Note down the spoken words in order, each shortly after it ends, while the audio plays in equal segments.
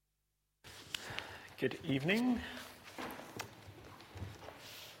Good evening.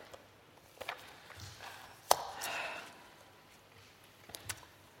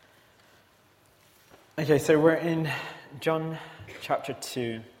 Okay, so we're in John chapter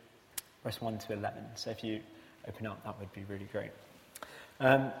 2, verse 1 to 11. So if you open up, that would be really great.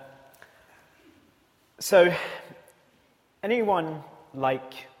 So anyone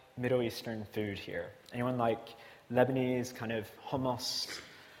like Middle Eastern food here? Anyone like Lebanese kind of hummus?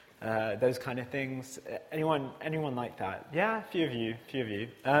 Those kind of things. Anyone like that? Yeah, a few of you.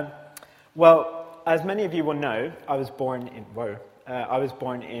 Well, as many of you will know, I was born in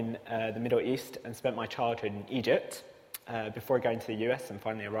the Middle East and spent my childhood in Egypt before going to the US and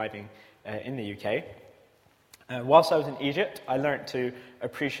finally arriving in the UK. Whilst I was in Egypt, I learnt to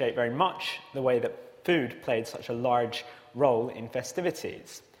appreciate very much the way that food played such a large role in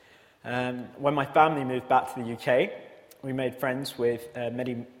festivities. When my family moved back to the UK, we made friends with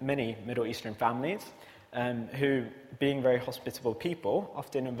many Middle Eastern families who, being very hospitable people,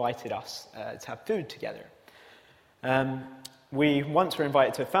 often invited us to have food together. We once were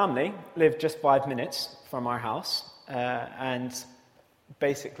invited to a family, lived just 5 minutes from our house, and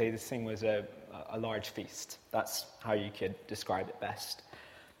basically this thing was a large feast. That's how you could describe it best.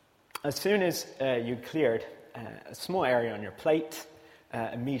 As soon as you cleared a small area on your plate,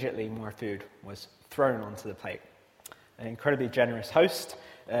 immediately more food was thrown onto the plate. An incredibly generous host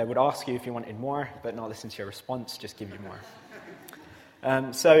would ask you if you wanted more, but not listen to your response, just give you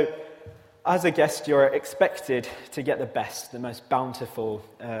more. So, as a guest, you're expected to get the best, the most bountiful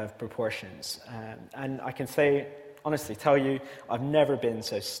proportions. And I can honestly tell you, I've never been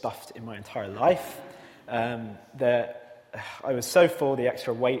so stuffed in my entire life. That I was so full, the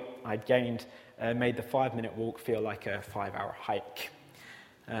extra weight I'd gained made the 5-minute walk feel like a 5-hour hike.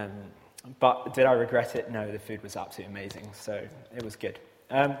 But did I regret it? No, the food was absolutely amazing, so it was good.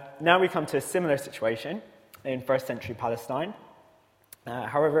 Now we come to a similar situation in first century Palestine.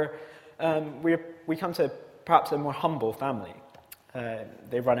 However, we come to perhaps a more humble family.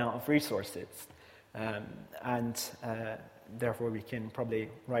 They run out of resources, and therefore we can probably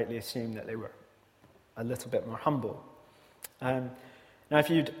rightly assume that they were a little bit more humble. Now, if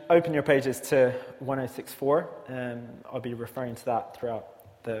you'd open your pages to 1064, I'll be referring to that throughout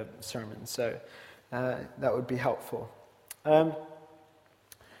the sermon, so that would be helpful.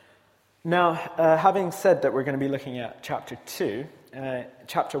 Now, having said that we're going to be looking at chapter 2,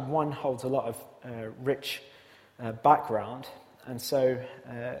 chapter 1 holds a lot of rich background, and so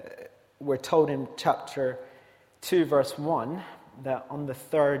we're told in chapter 2, verse 1, that on the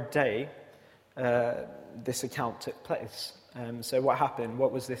third day this account took place. So what happened?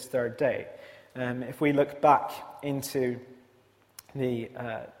 What was this third day? If we look back into the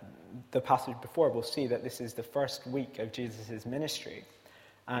passage before, we'll see that this is the first week of Jesus' ministry,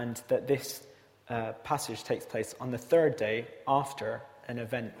 and that this passage takes place on the third day after an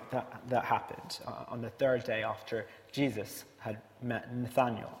event that happened, on the third day after Jesus had met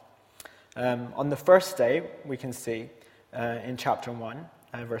Nathanael. On the first day, we can see in chapter 1,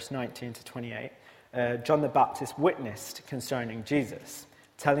 verse 19 to 28, John the Baptist witnessed concerning Jesus,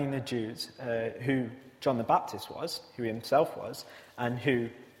 telling the Jews who John the Baptist was, who he himself was, and who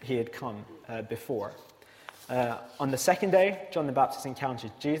he had come before. On the second day, John the Baptist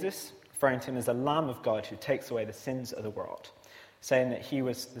encountered Jesus, referring to him as the Lamb of God who takes away the sins of the world, saying that he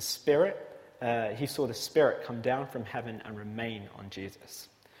was the Spirit. He saw the Spirit come down from heaven and remain on Jesus.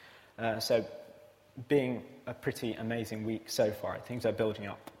 So, being a pretty amazing week so far, things are building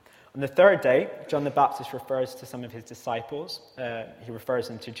up. On the third day, John the Baptist refers to some of his disciples. He refers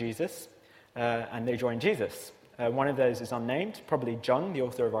them to Jesus, and they join Jesus. One of those is unnamed, probably John, the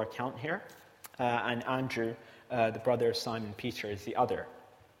author of our account here, and Andrew, the brother of Simon Peter, is the other.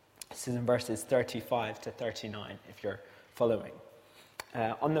 This is in verses 35 to 39, if you're following.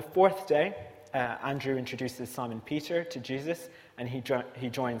 On the fourth day, Andrew introduces Simon Peter to Jesus, and he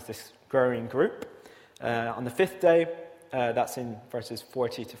joins this growing group. On the fifth day, that's in verses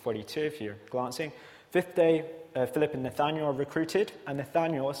 40 to 42, if you're glancing. Fifth day, Philip and Nathanael are recruited, and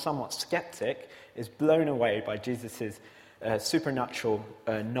Nathanael, a somewhat skeptic, is blown away by Jesus' supernatural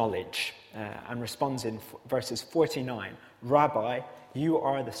knowledge and responds in verses 49, "Rabbi, you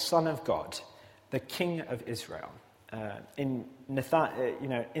are the Son of God, the King of Israel." In this,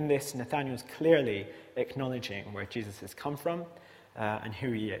 Nathanael is clearly acknowledging where Jesus has come from and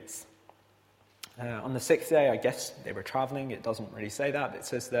who he is. On the sixth day, I guess they were traveling. It doesn't really say that. It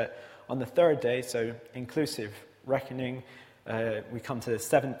says that on the third day, so inclusive reckoning, we come to the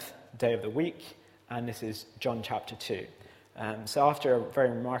seventh day of the week, and this is John chapter 2. So after a very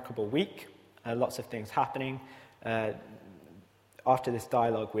remarkable week, lots of things happening, after this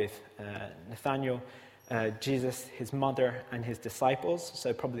dialogue with Nathanael, Jesus, his mother, and his disciples,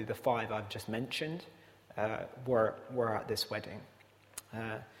 so probably the 5 I've just mentioned, were at this wedding.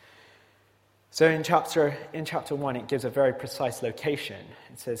 So in chapter 1, it gives a very precise location.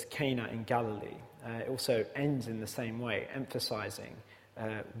 It says Cana in Galilee. It also ends in the same way, emphasizing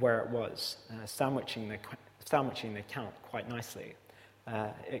where it was, sandwiching the account quite nicely.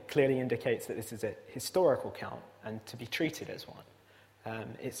 It clearly indicates that this is a historical account and to be treated as one.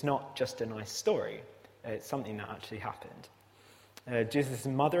 It's not just a nice story. It's something that actually happened. Jesus'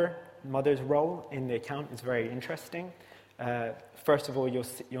 mother's role in the account is very interesting. First of all,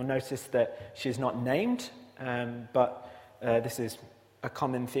 you'll notice that she's not named, but this is a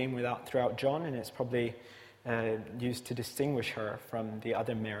common theme throughout John, and it's probably used to distinguish her from the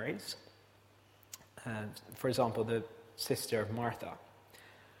other Marys. For example, the sister of Martha.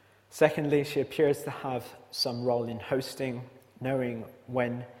 Secondly, she appears to have some role in hosting, knowing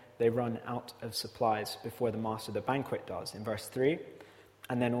when they run out of supplies before the master of the banquet does, in verse 3.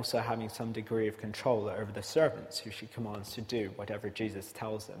 And then also having some degree of control over the servants who she commands to do whatever Jesus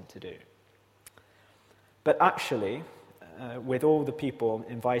tells them to do. But actually, with all the people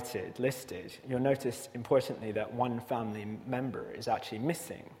listed, you'll notice importantly that one family member is actually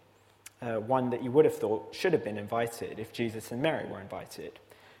missing. One that you would have thought should have been invited if Jesus and Mary were invited.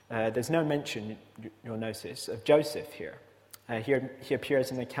 There's no mention, you'll notice, of Joseph here. He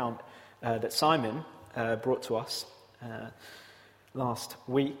appears in the account that Simon brought to us last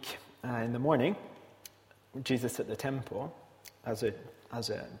week in the morning, Jesus at the temple, as a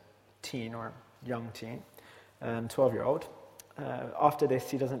teen or young teen, 12-year-old. After this,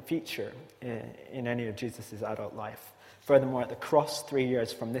 he doesn't feature in any of Jesus' adult life. Furthermore, at the cross, 3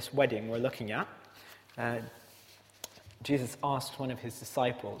 years from this wedding we're looking at, Jesus asked one of his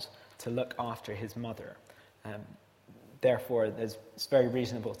disciples to look after his mother. Therefore, it's very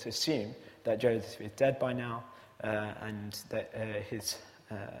reasonable to assume that Joseph is dead by now, and that his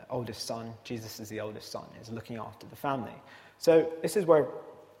oldest son, Jesus is the oldest son, is looking after the family. So this is where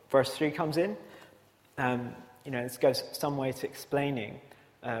verse 3 comes in. This goes some way to explaining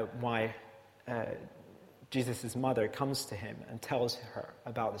why Jesus' mother comes to him and tells her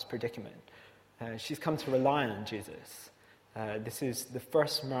about this predicament. She's come to rely on Jesus. This is the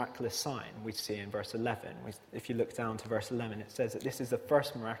first miraculous sign we see in verse 11. If you look down to verse 11, it says that this is the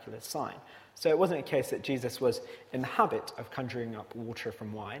first miraculous sign. So it wasn't a case that Jesus was in the habit of conjuring up water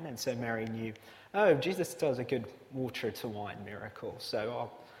from wine, and so Mary knew, Jesus does a good water to wine miracle, so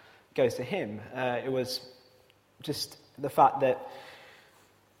I'll go to him. It was just the fact that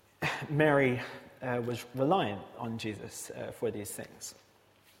Mary was reliant on Jesus for these things.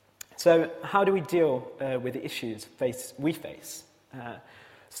 So how do we deal with the issues we face?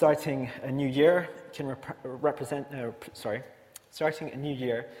 Starting a new year can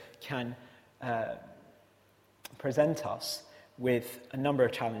present us with a number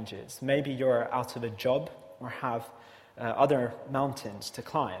of challenges. Maybe you're out of a job or have other mountains to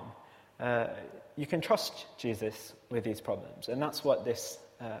climb. You can trust Jesus with these problems, and that's what this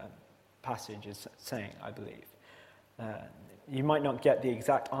passage is saying, I believe. You might not get the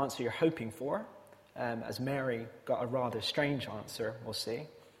exact answer you're hoping for, as Mary got a rather strange answer, we'll see.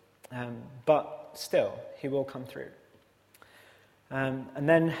 But still, he will come through. And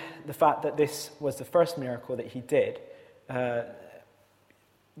then the fact that this was the first miracle that he did,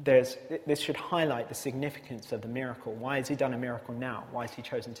 this should highlight the significance of the miracle. Why has he done a miracle now? Why has he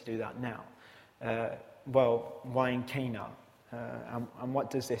chosen to do that now? Why in Cana? And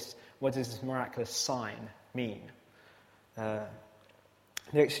what does this miraculous sign mean? The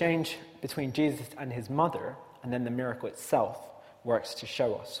exchange between Jesus and his mother, and then the miracle itself, works to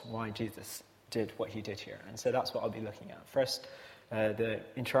show us why Jesus did what he did here. And so that's what I'll be looking at. First, the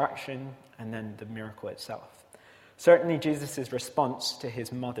interaction, and then the miracle itself. Certainly, Jesus' response to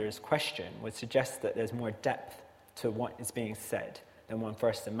his mother's question would suggest that there's more depth to what is being said than one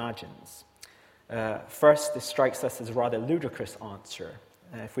first imagines. First, this strikes us as a rather ludicrous answer.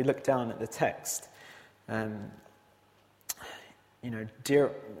 If we look down at the text,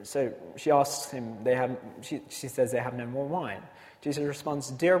 so she asks him, she says they have no more wine. Jesus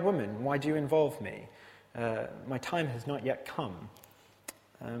responds, "Dear woman, why do you involve me? My time has not yet come."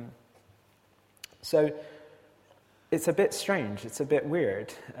 So it's a bit strange, it's a bit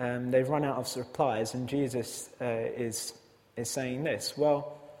weird. They've run out of supplies, and Jesus is saying this.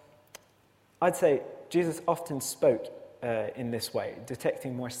 Well, I'd say Jesus often spoke in this way,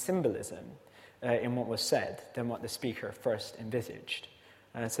 detecting more symbolism in what was said than what the speaker first envisaged.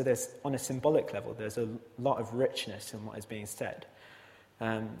 So there's, on a symbolic level, there's a lot of richness in what is being said.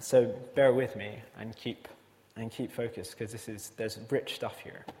 So bear with me and keep and keep focused, because there's rich stuff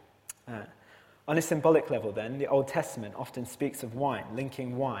here. On a symbolic level, then, the Old Testament often speaks of wine,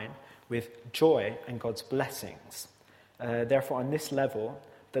 linking wine with joy and God's blessings. Therefore, on this level,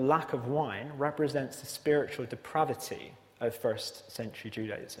 the lack of wine represents the spiritual depravity of first century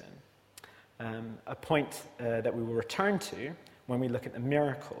Judaism. A point that we will return to when we look at the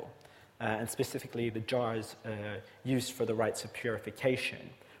miracle, and specifically the jars used for the rites of purification,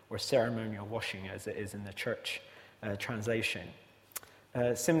 or ceremonial washing as it is in the church translation.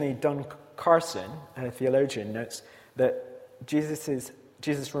 Similarly, Don Carson, a theologian, notes that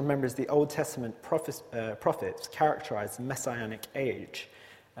Jesus remembers the Old Testament prophets characterized the Messianic age,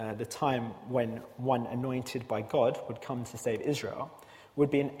 the time when one anointed by God would come to save Israel,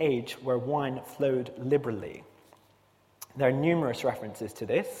 would be an age where wine flowed liberally. There are numerous references to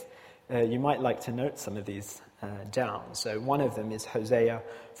this. You might like to note some of these down. So one of them is Hosea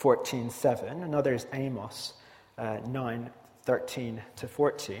 14:7. Another is Amos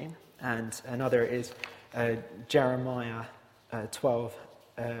 9:13-14. And another is Jeremiah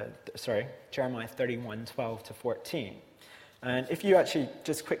 31:12-14. And if you actually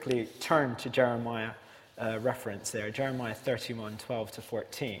just quickly turn to Jeremiah reference there, Jeremiah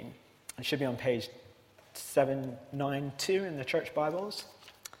 31:12-14, it should be on page 792 in the church Bibles.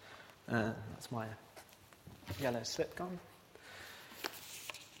 That's my yellow slip gone.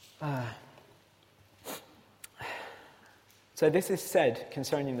 So this is said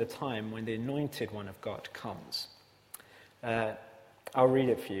concerning the time when the anointed one of God comes. I'll read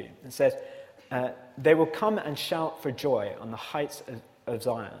it for you. It says, they will come and shout for joy on the heights of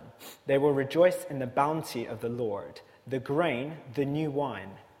Zion. They will rejoice in the bounty of the Lord, the grain, the new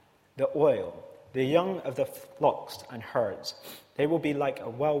wine, the oil, the young of the flocks and herds. They will be like a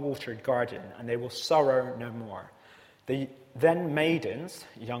well-watered garden, and they will sorrow no more. Then maidens,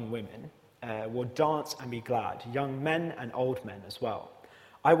 young women, will dance and be glad, young men and old men as well.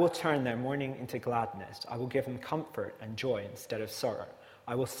 I will turn their mourning into gladness. I will give them comfort and joy instead of sorrow.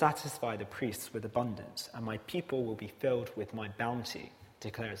 I will satisfy the priests with abundance, and my people will be filled with my bounty,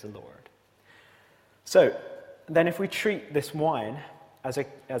 declares the Lord. So, then if we treat this wine as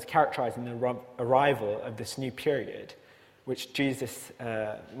characterizing the arrival of this new period, which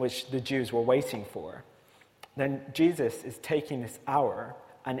the Jews were waiting for, then Jesus is taking this hour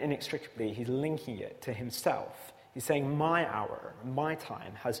and inextricably he's linking it to himself. He's saying, my hour, my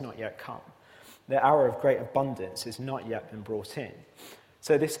time has not yet come. The hour of great abundance has not yet been brought in.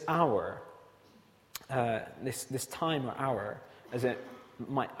 So this hour, this time or hour, I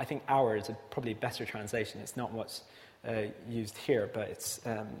think hour is probably a better translation. It's not what's used here, but it's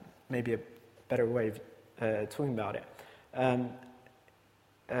maybe a better way of talking about it.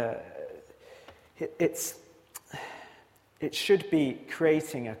 It should be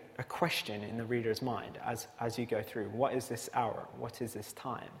creating a question in the reader's mind as you go through. What is this hour? What is this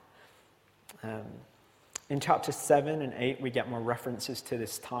time? In chapters 7 and 8, we get more references to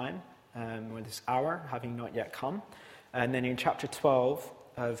this time, or this hour, having not yet come. And then in chapter 12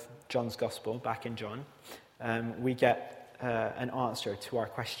 of John's Gospel, back in John, we get an answer to our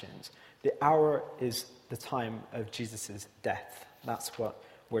questions. The hour is the time of Jesus' death. That's what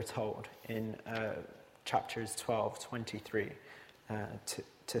we're told in chapters 12, 23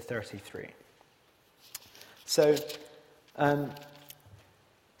 to 33. So in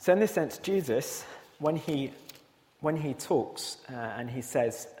this sense, Jesus, when he talks and he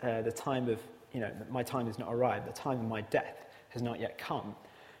says, the time of, my time has not arrived, the time of my death has not yet come,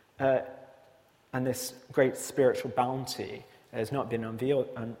 and this great spiritual bounty has not been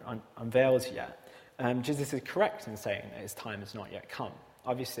unveiled yet, Jesus is correct in saying that his time has not yet come.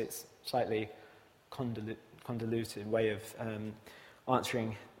 Obviously, it's slightly convoluted way of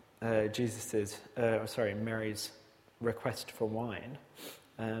answering Mary's request for wine,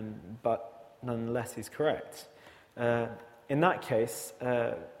 but nonetheless, he's correct. In that case,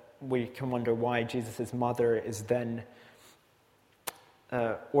 we can wonder why Jesus' mother is then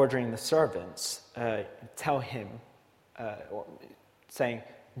ordering the servants tell him, or saying,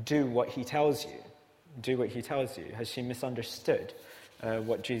 do what he tells you. Do what he tells you. Has she misunderstood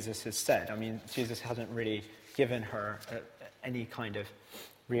what Jesus has said? I mean, Jesus hasn't really given her any kind of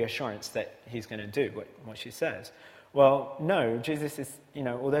reassurance that he's going to do what she says. Well, no, Jesus is,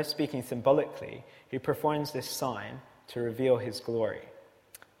 although speaking symbolically, he performs this sign to reveal his glory.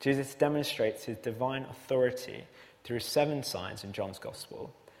 Jesus demonstrates his divine authority through 7 signs in John's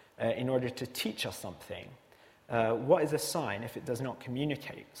Gospel in order to teach us something. What is a sign if it does not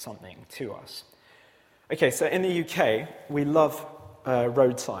communicate something to us? Okay, so in the UK, we love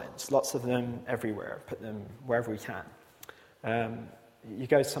road signs, lots of them everywhere, put them wherever we can. You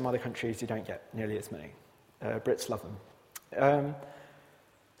go to some other countries, you don't get nearly as many. Brits love them.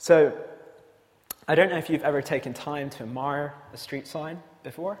 So I don't know if you've ever taken time to admire a street sign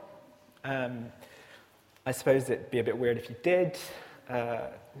before. I suppose it'd be a bit weird if you did,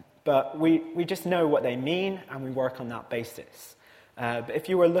 but we just know what they mean and we work on that basis. But if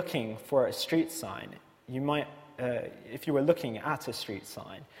you were looking for a street sign, you might, if you were looking at a street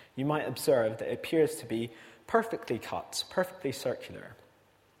sign, you might observe that it appears to be perfectly cut, perfectly circular,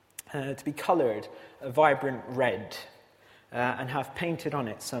 to be coloured a vibrant red, and have painted on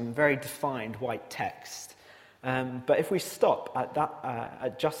it some very defined white text. But if we stop at that,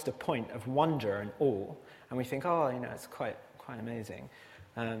 at just a point of wonder and awe, and we think, oh, it's quite amazing,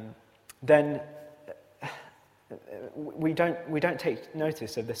 then we don't take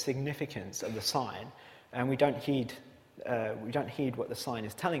notice of the significance of the sign, and we don't heed what the sign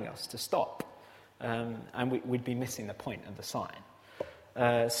is telling us to stop, and we'd be missing the point of the sign.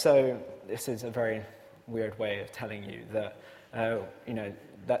 So this is a very weird way of telling you that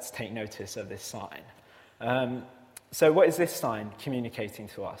let's take notice of this sign. So what is this sign communicating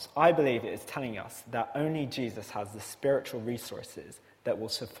to us? I believe it is telling us that only Jesus has the spiritual resources that will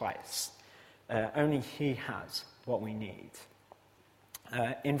suffice. Only he has what we need.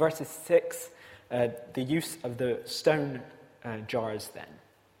 In verses 6, the use of the stone jars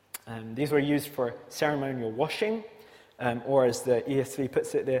then. These were used for ceremonial washing, or as the ESV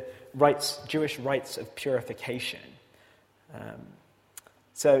puts it, the Jewish rites of purification.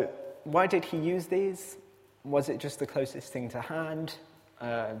 So why did he use these? Was it just the closest thing to hand?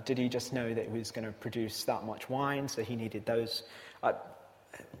 Did he just know that he was going to produce that much wine, so he needed those? You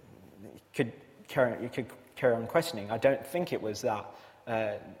could carry on questioning. I don't think it was that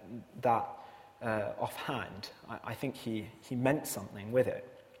offhand. I think he meant something with it.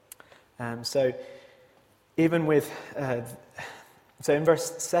 So even with so in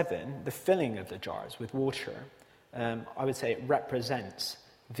verse 7, the filling of the jars with water, I would say it represents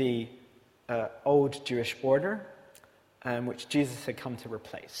the old Jewish order, which Jesus had come to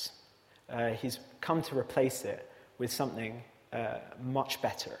replace. He's come to replace it with something much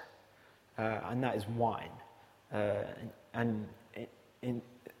better, and that is wine. And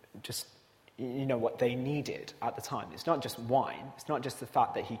what they needed at the time. It's not just wine. It's not just the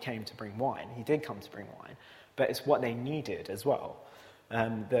fact that he came to bring wine. He did come to bring wine, but it's what they needed as well.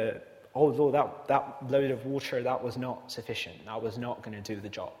 That load of water, that was not sufficient. That was not going to do the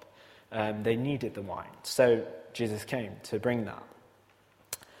job. They needed the wine. So Jesus came to bring that.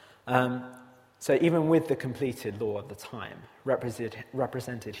 So even with the completed law of the time,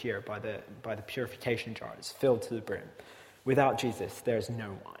 represented here by the purification jars filled to the brim, without Jesus, there's no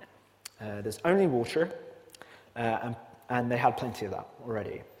wine. There's only water, and they had plenty of that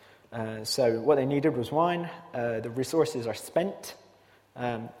already. So what they needed was wine. The resources are spent,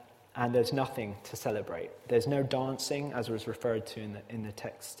 and there's nothing to celebrate. There's no dancing, as was referred to in the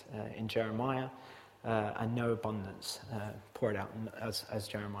text in Jeremiah, and no abundance poured out, as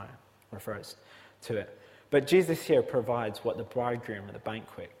Jeremiah refers to it. But Jesus here provides what the bridegroom of the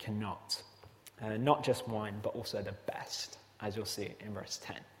banquet cannot. Not just wine, but also the best, as you'll see in verse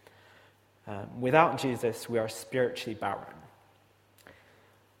 10. Without Jesus, we are spiritually barren.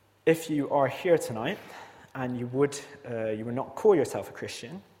 If you are here tonight and you would not call yourself a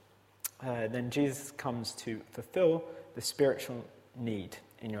Christian, then Jesus comes to fulfill the spiritual need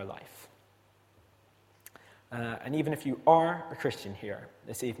in your life. And even if you are a Christian here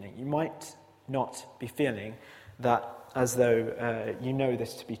this evening, you might not be feeling that as though you know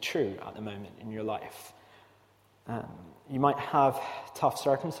this to be true at the moment in your life. You might have tough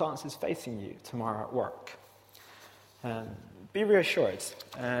circumstances facing you tomorrow at work. Be reassured.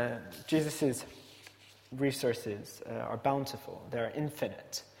 Jesus' resources are bountiful. They're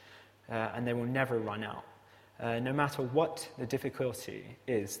infinite. And they will never run out. No matter what the difficulty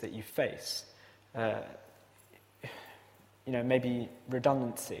is that you face, maybe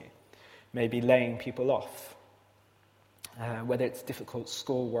redundancy, maybe laying people off, whether it's difficult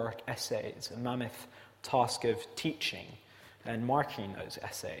schoolwork, essays, a mammoth task of teaching and marking those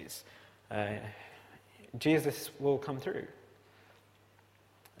essays, Jesus will come through.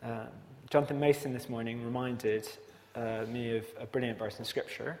 Jonathan Mason this morning reminded me of a brilliant verse in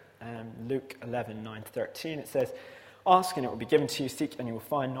Scripture, Luke 11:9-13. It says, "Ask and it will be given to you, seek and you will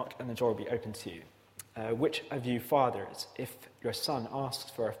find, knock and the door will be opened to you. Which of you fathers, if your son asks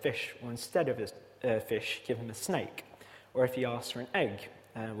for a fish, will instead of a fish give him a snake? Or if he asks for an egg,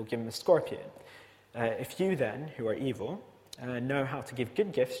 will give him a scorpion? If you then, who are evil, know how to give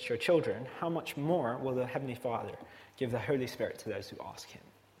good gifts to your children, how much more will the Heavenly Father give the Holy Spirit to those who ask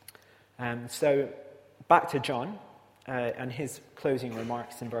him?" So back to John and his closing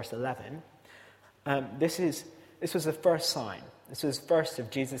remarks in verse 11. This was the first sign. This was first of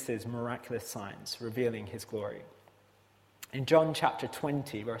Jesus' miraculous signs revealing his glory. In John chapter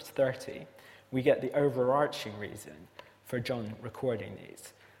 20, verse 30, we get the overarching reason for John recording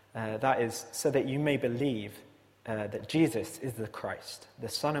these. That is, so that you may believe that Jesus is the Christ, the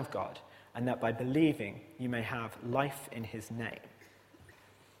Son of God, and that by believing you may have life in his name.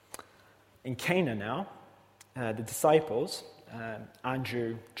 In Cana now, the disciples,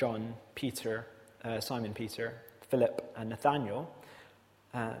 Andrew, John, Peter, Simon Peter, Philip, and Nathanael,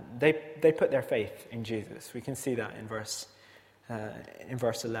 they put their faith in Jesus. We can see that in verse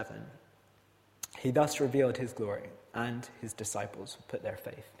 11. He thus revealed his glory, and his disciples put their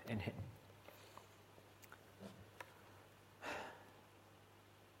faith in him.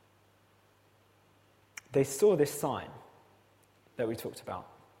 They saw this sign that we talked about.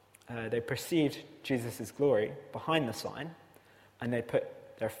 They perceived Jesus' glory behind the sign, and they put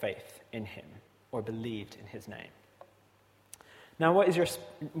their faith in him, or believed in his name. Now, what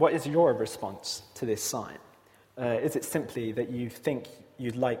is your response to this sign? Is it simply that you think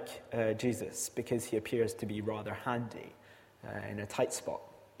you'd like Jesus because he appears to be rather handy in a tight spot?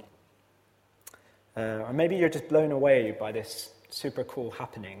 Or maybe you're just blown away by this super cool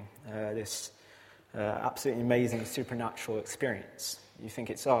happening, this absolutely amazing supernatural experience. You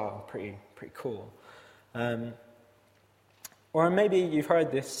think it's pretty cool. Or maybe you've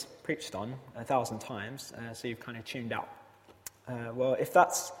heard this preached on 1,000 times, so you've kind of tuned out. Well, if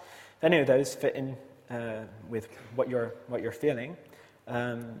any of those fit in with what you're feeling,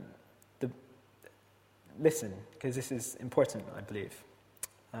 listen, because this is important, I believe.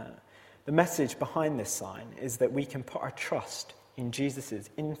 The message behind this sign is that we can put our trust in Jesus'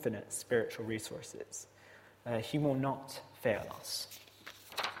 infinite spiritual resources. He will not fail us.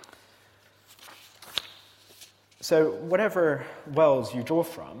 So whatever wells you draw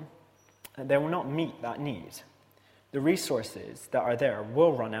from, they will not meet that need. The resources that are there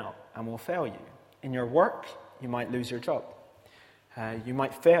will run out and will fail you. In your work, you might lose your job. You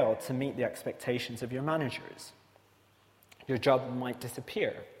might fail to meet the expectations of your managers. Your job might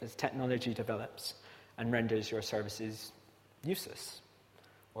disappear as technology develops and renders your services useless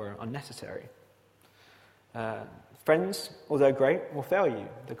or unnecessary. Friends, although great, will fail you.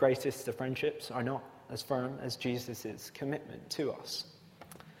 The greatest of friendships are not as firm as Jesus' commitment to us.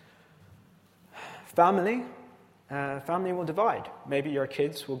 Family will divide. Maybe your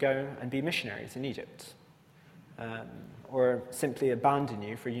kids will go and be missionaries in Egypt, or simply abandon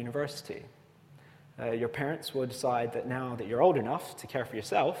you for university. Your parents will decide that now that you're old enough to care for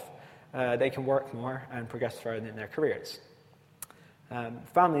yourself, they can work more and progress further in their careers.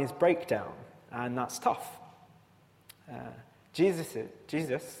 Families break down, and that's tough. Jesus,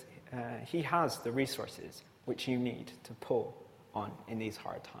 he has the resources which you need to pull on in these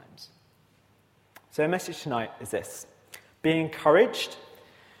hard times. So the message tonight is this. Be encouraged.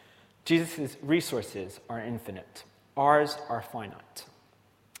 Jesus' resources are infinite. Ours are finite.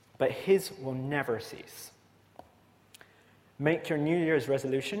 But his will never cease. Make your New Year's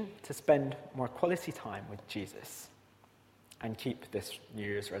resolution to spend more quality time with Jesus. And keep this New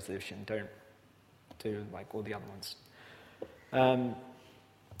Year's resolution. Don't do like all the other ones.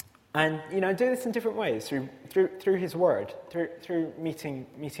 And do this in different ways, through his word, through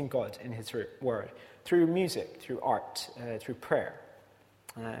meeting God in his word, through music, through art, through prayer,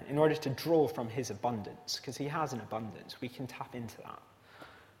 in order to draw from his abundance, because he has an abundance. We can tap into that.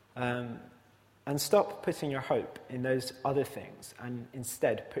 And stop putting your hope in those other things, and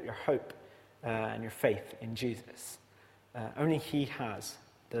instead put your hope and your faith in Jesus. Only he has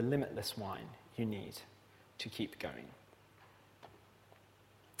the limitless wine you need to keep going.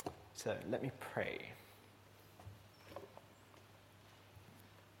 So let me pray.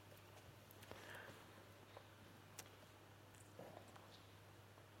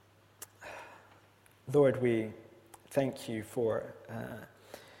 Lord, we thank you for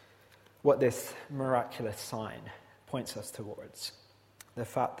what this miraculous sign points us towards. The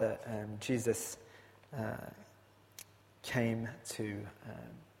fact that Jesus came to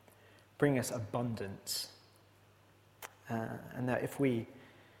bring us abundance, and that if we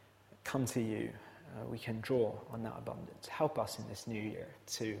come to you, we can draw on that abundance. Help us in this new year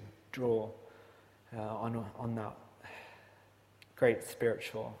to draw on that great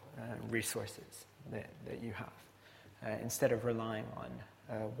spiritual resources that you have, instead of relying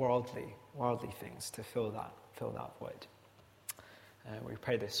on worldly things to fill that void. We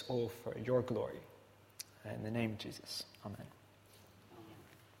pray this all for your glory. In the name of Jesus, amen.